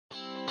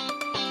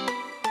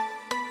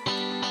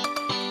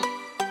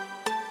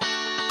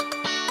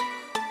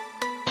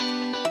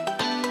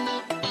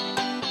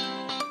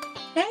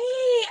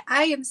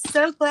I am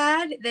so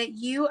glad that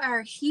you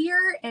are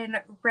here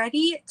and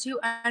ready to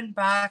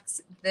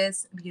unbox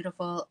this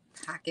beautiful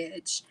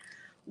package.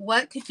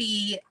 What could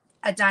be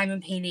a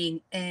diamond painting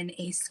in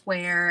a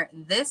square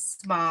this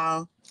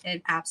small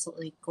and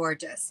absolutely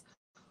gorgeous?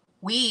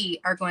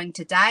 We are going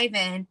to dive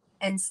in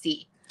and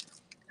see.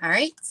 All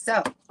right,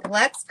 so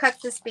let's cut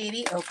this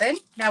baby open.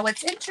 Now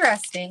what's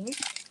interesting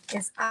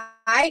is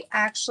I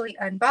actually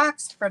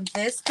unboxed from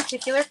this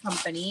particular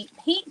company,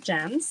 Paint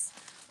Gems,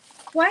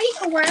 quite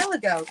a while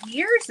ago,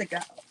 years ago.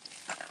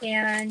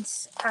 And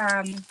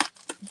I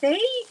gave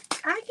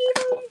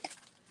them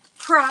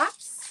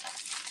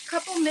props, a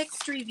couple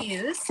mixed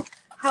reviews.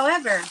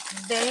 However,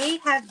 they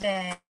have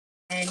been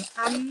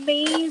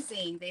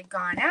amazing. They've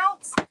gone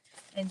out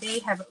and they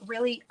have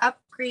really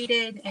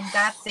upgraded and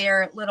got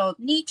their little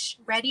niche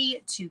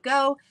ready to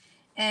go.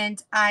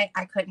 And I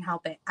couldn't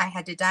help it. I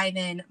had to dive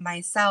in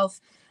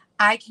myself.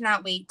 I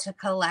cannot wait to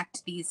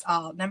collect these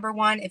all. Number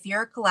one, if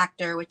you're a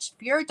collector, which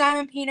if you're a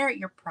diamond painter,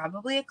 you're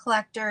probably a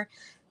collector,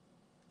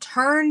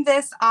 turn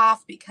this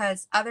off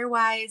because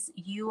otherwise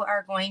you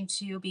are going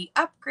to be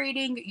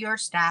upgrading your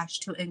stash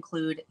to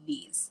include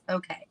these.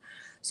 Okay,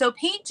 so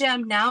Paint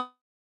Gem now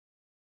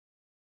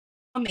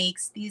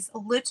makes these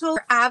little,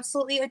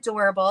 absolutely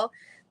adorable.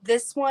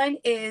 This one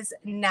is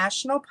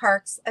National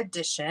Parks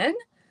Edition.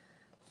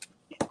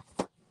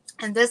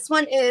 And this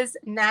one is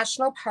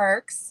National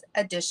Parks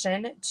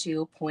Edition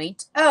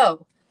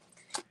 2.0.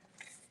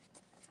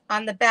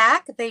 On the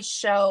back, they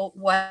show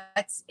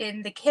what's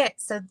in the kit.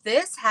 So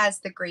this has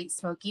the Great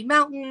Smoky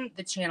Mountain,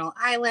 the Channel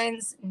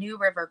Islands, New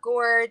River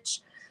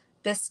Gorge,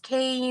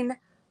 Biscayne,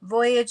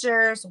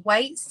 Voyagers,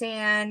 White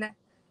Sand,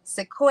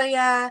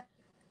 Sequoia,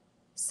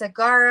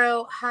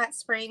 Saguaro, Hot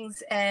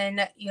Springs,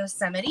 and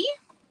Yosemite.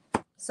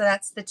 So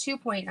that's the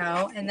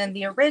 2.0. And then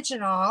the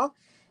original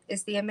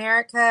is the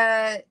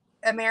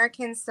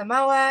American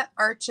Samoa,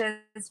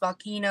 Arches,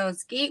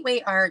 Volcanoes,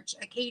 Gateway Arch,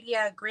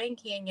 Acadia, Grand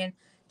Canyon,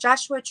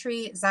 Joshua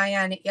Tree,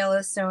 Zion,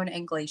 Yellowstone,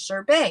 and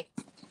Glacier Bay.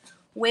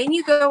 When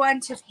you go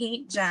onto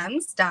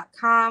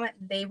paintgems.com,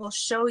 they will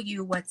show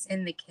you what's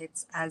in the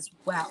kits as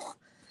well.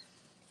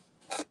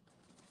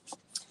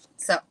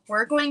 So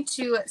we're going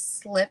to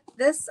slip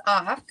this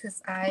off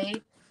because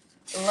I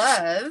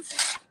love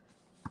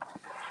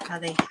how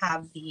they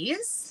have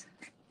these.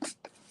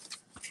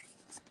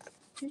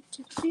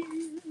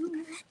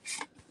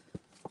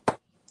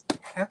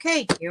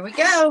 Okay, here we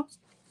go.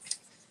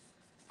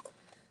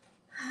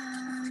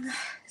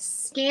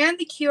 Scan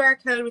the QR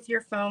code with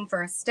your phone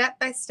for a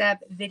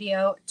step-by-step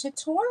video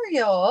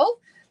tutorial.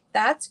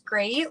 That's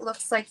great.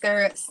 Looks like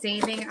they're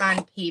saving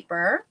on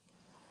paper.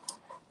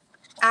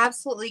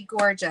 Absolutely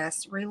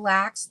gorgeous.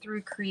 Relax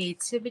through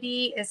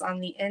creativity is on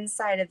the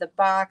inside of the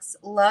box.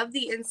 Love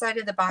the inside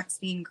of the box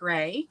being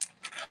gray.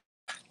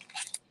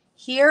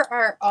 Here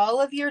are all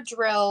of your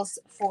drills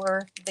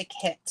for the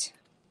kit.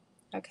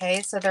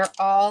 Okay, so they're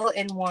all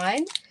in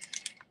one.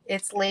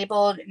 It's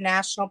labeled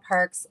National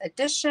Parks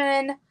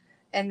Edition,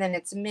 and then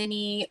it's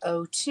Mini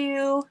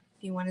 02,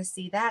 if you want to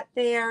see that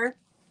there.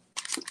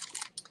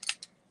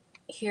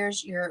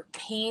 Here's your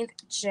Paint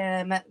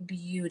Gem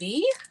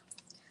Beauty.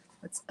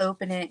 Let's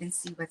open it and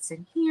see what's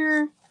in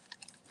here.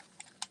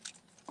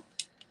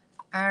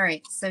 All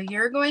right, so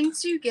you're going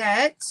to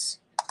get,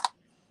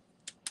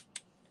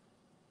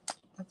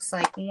 looks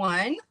like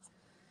one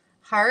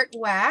heart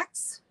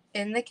wax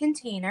in the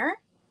container.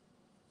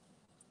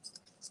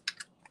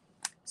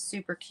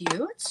 Super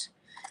cute.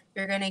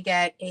 You're going to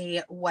get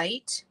a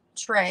white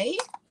tray.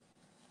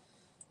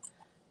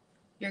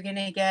 You're going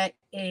to get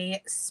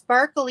a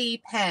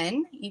sparkly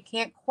pen. You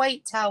can't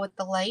quite tell with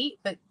the light,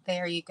 but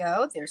there you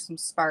go. There's some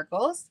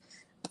sparkles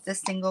with the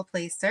single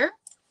placer.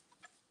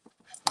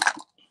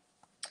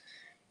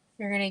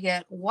 You're going to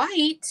get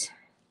white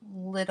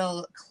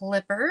little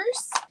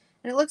clippers.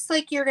 And it looks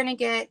like you're going to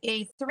get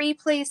a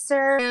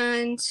 3-placer,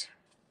 and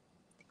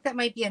I think that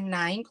might be a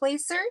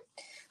 9-placer.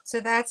 So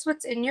that's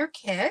what's in your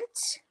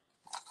kit,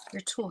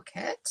 your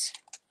toolkit.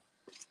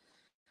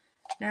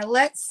 Now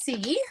let's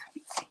see.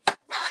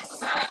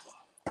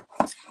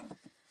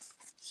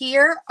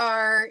 Here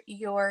are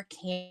your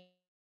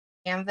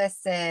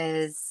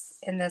canvases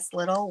in this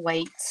little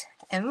white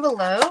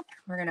envelope.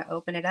 We're going to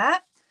open it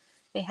up.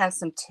 They have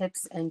some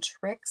tips and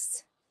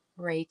tricks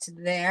right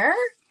there.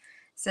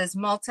 It says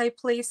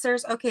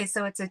multi-placers. Okay,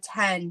 so it's a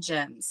 10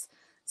 gems.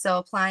 So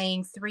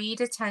applying 3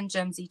 to 10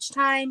 gems each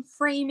time,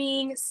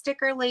 framing,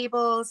 sticker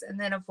labels, and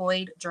then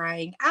avoid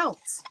drying out.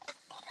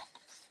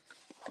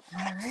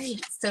 All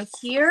right, so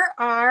here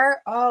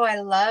are, oh,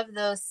 I love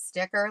those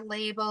sticker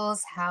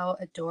labels. How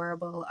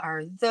adorable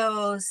are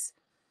those?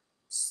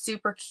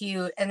 Super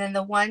cute. And then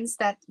the ones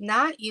that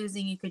not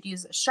using, you could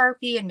use a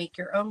Sharpie and make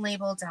your own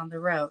label down the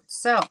road.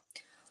 So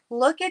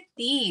look at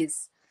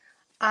these.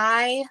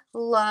 I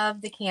love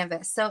the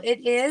canvas. So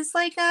it is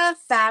like a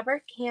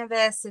fabric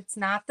canvas. It's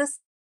not the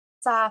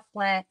soft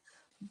lint,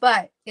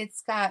 but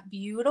it's got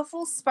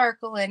beautiful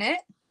sparkle in it.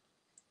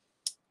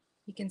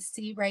 You can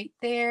see right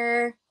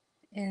there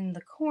in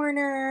the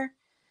corner.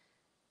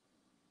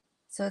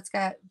 So it's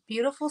got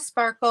beautiful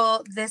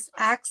sparkle. This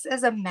acts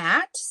as a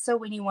mat. So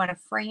when you want to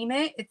frame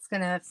it, it's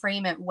going to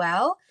frame it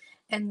well.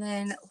 And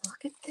then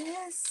look at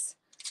this.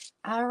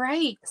 All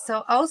right.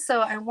 So also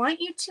I want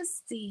you to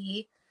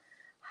see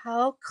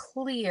how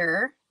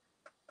clear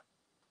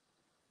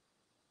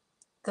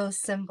those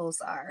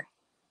symbols are.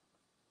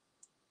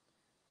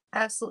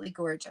 Absolutely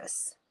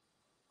gorgeous.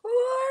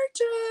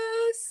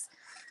 Gorgeous.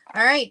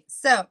 All right.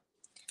 So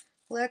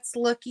let's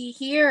looky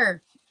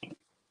here.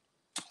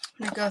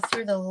 I'm going to go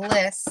through the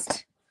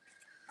list.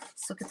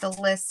 Let's look at the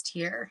list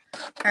here.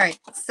 All right,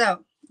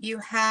 so you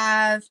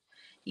have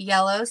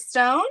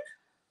Yellowstone.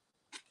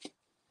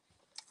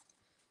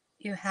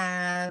 You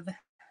have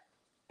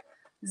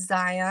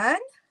Zion.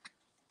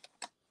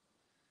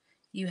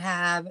 You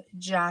have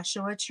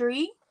Joshua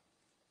Tree.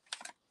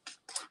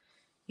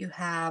 You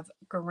have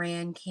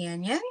Grand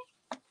Canyon.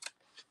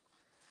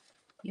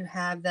 You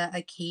have the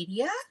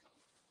Acadia.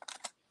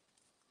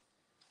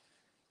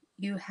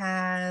 You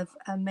have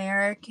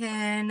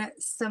American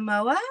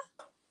Samoa.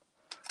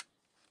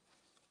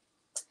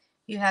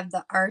 You have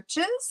the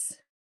Arches,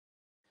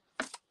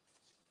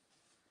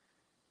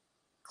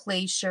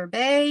 Glacier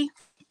Bay,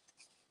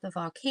 the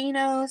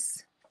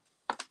volcanoes,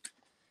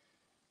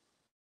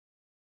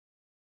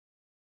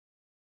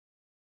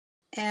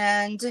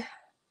 and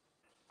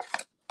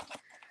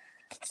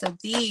so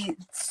these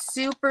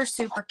super,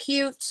 super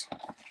cute.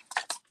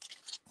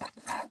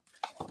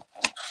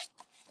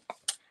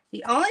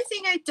 The only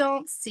thing I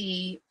don't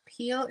see,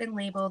 peel and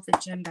label the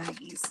gym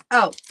baggies.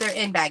 Oh, they're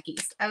in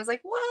baggies. I was like,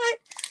 what?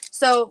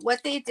 So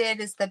what they did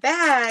is the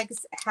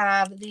bags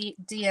have the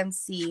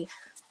DMC,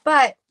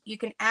 but you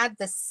can add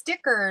the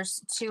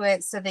stickers to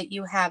it so that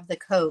you have the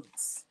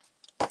codes,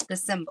 the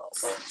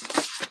symbols.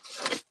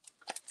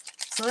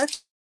 So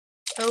let's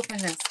open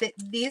this.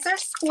 These are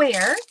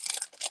square.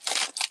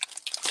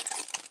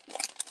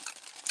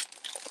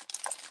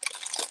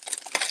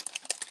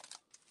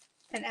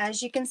 And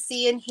as you can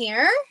see in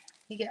here,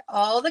 you get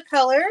all the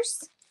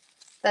colors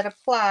that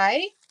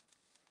apply.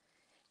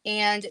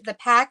 And the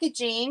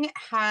packaging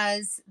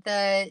has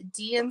the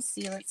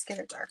DMC. Let's get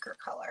a darker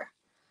color.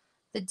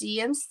 The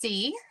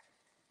DMC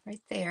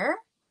right there.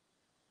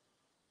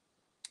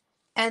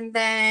 And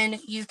then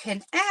you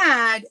can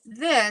add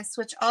this,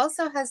 which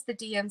also has the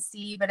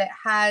DMC, but it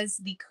has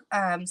the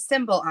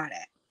symbol on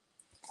it.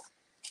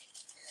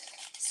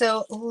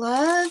 So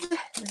love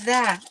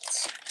that.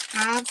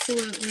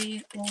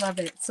 Absolutely love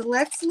it. So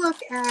let's look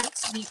at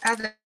the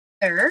other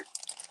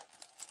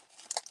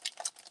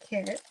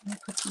kit. Let me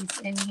put these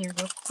in here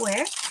real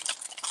quick.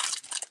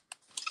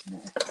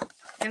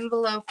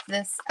 Envelope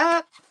this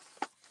up.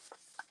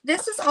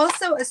 This is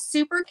also a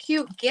super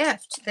cute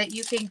gift that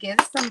you can give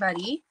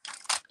somebody.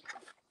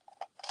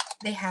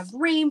 They have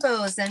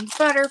rainbows and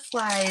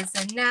butterflies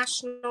and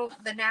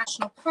the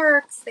national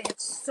parks. They have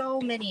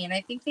so many, and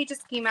I think they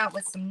just came out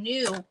with some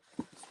new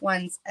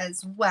ones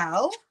as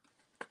well.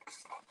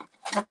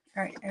 All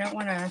right, I don't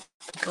want to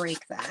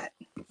break that.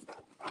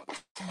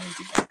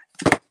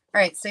 All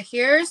right, so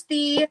here's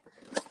the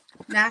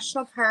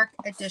National Park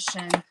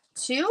Edition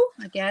 2.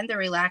 Again, the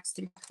Relax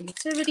Through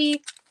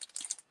Creativity.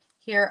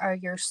 Here are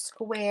your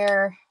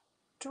square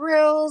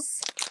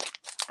drills.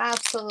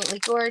 Absolutely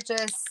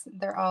gorgeous.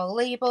 They're all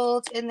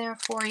labeled in there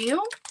for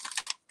you.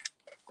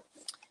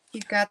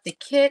 You've got the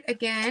kit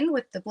again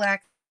with the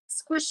black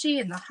squishy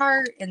and the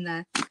heart and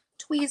the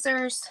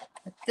tweezers.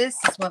 But this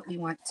is what we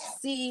want to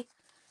see.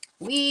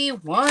 We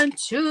want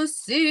to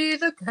see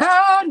the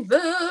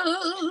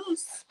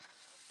canvas.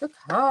 The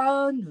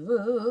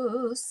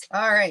canvas.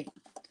 All right.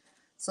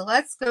 So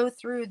let's go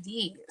through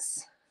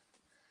these.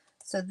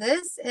 So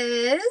this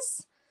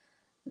is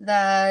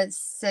the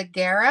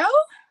Sagaro.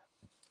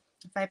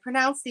 If I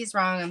pronounce these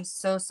wrong, I'm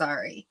so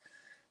sorry.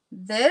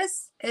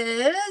 This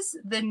is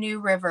the New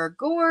River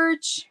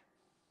Gorge.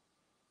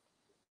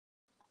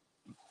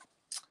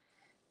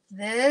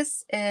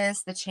 This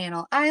is the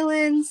Channel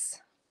Islands.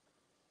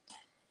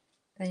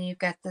 Then you've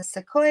got the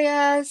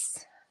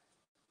Sequoias.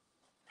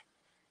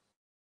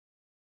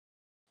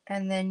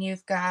 And then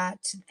you've got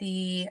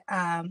the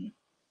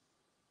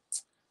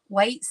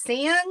White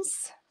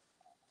Sands.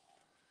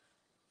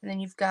 And then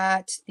you've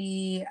got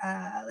the,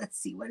 let's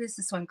see, what is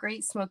this one?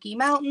 Great Smoky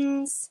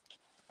Mountains.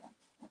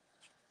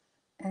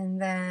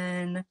 And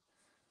then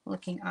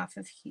looking off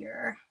of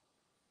here.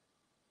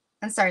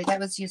 I'm sorry, that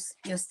was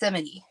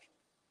Yosemite.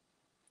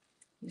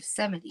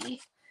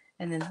 Yosemite.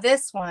 And then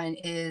this one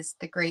is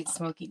the Great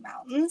Smoky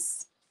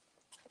Mountains.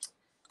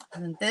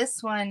 And then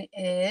this one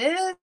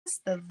is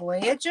the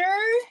Voyager.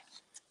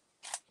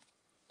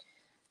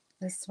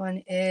 This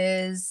one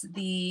is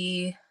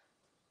the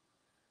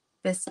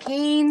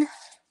Biscayne.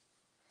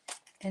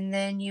 And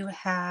then you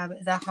have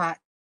the Hot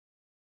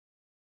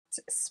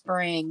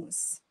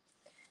Springs.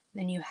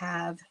 Then you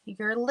have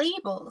your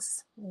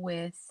labels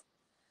with,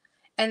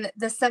 and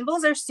the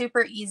symbols are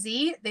super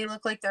easy. They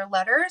look like they're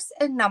letters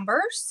and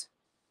numbers.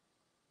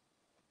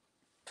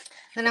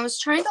 And I was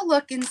trying to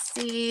look and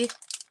see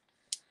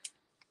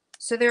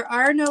So there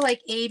are no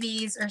like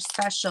ABs or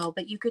special,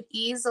 but you could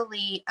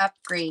easily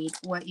upgrade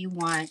what you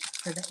want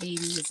for the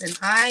ABs. And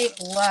I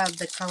love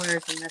the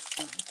colors in this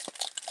one.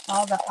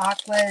 All the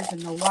aquas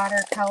and the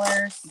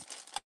watercolors.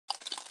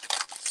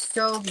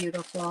 So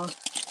beautiful.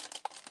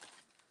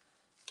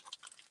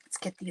 Let's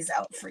get these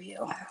out for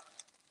you.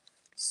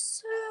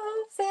 So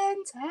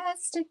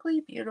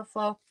fantastically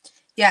beautiful.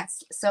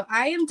 Yes, so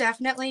I am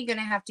definitely going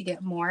to have to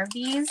get more of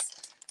these.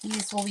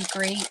 These will be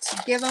great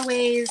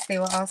giveaways. They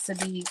will also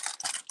be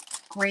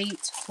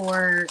great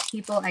for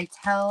people I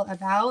tell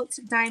about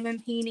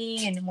diamond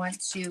painting and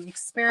want to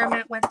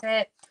experiment with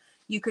it.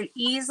 You could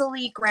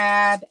easily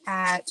grab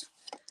at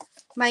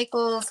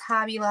Michael's,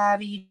 Hobby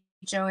Lobby,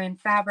 Joann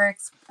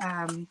Fabrics,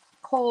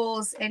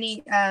 Kohl's,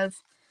 any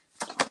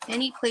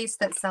place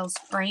that sells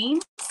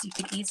frames. You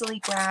could easily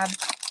grab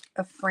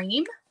a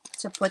frame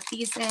to put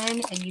these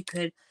in, and you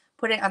could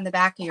put it on the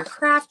back of your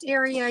craft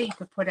area. You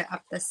could put it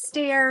up the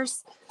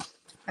stairs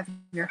of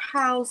your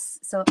house.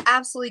 So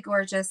absolutely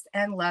gorgeous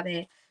and love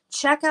it.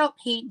 Check out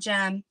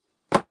paintgem.com.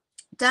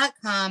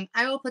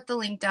 I will put the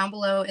link down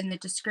below in the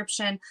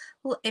description.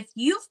 If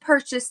you've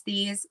purchased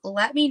these,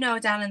 let me know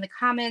down in the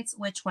comments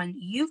which one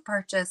you've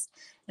purchased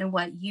and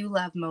what you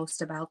love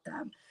most about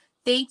them.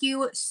 Thank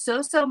you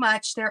so, so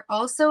much. There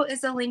also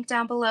is a link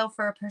down below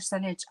for a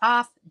percentage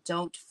off.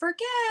 Don't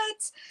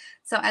forget.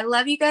 So I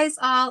love you guys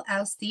all.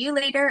 I'll see you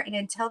later. And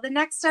until the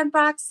next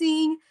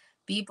unboxing,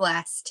 be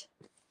blessed.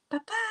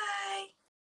 Bye-bye.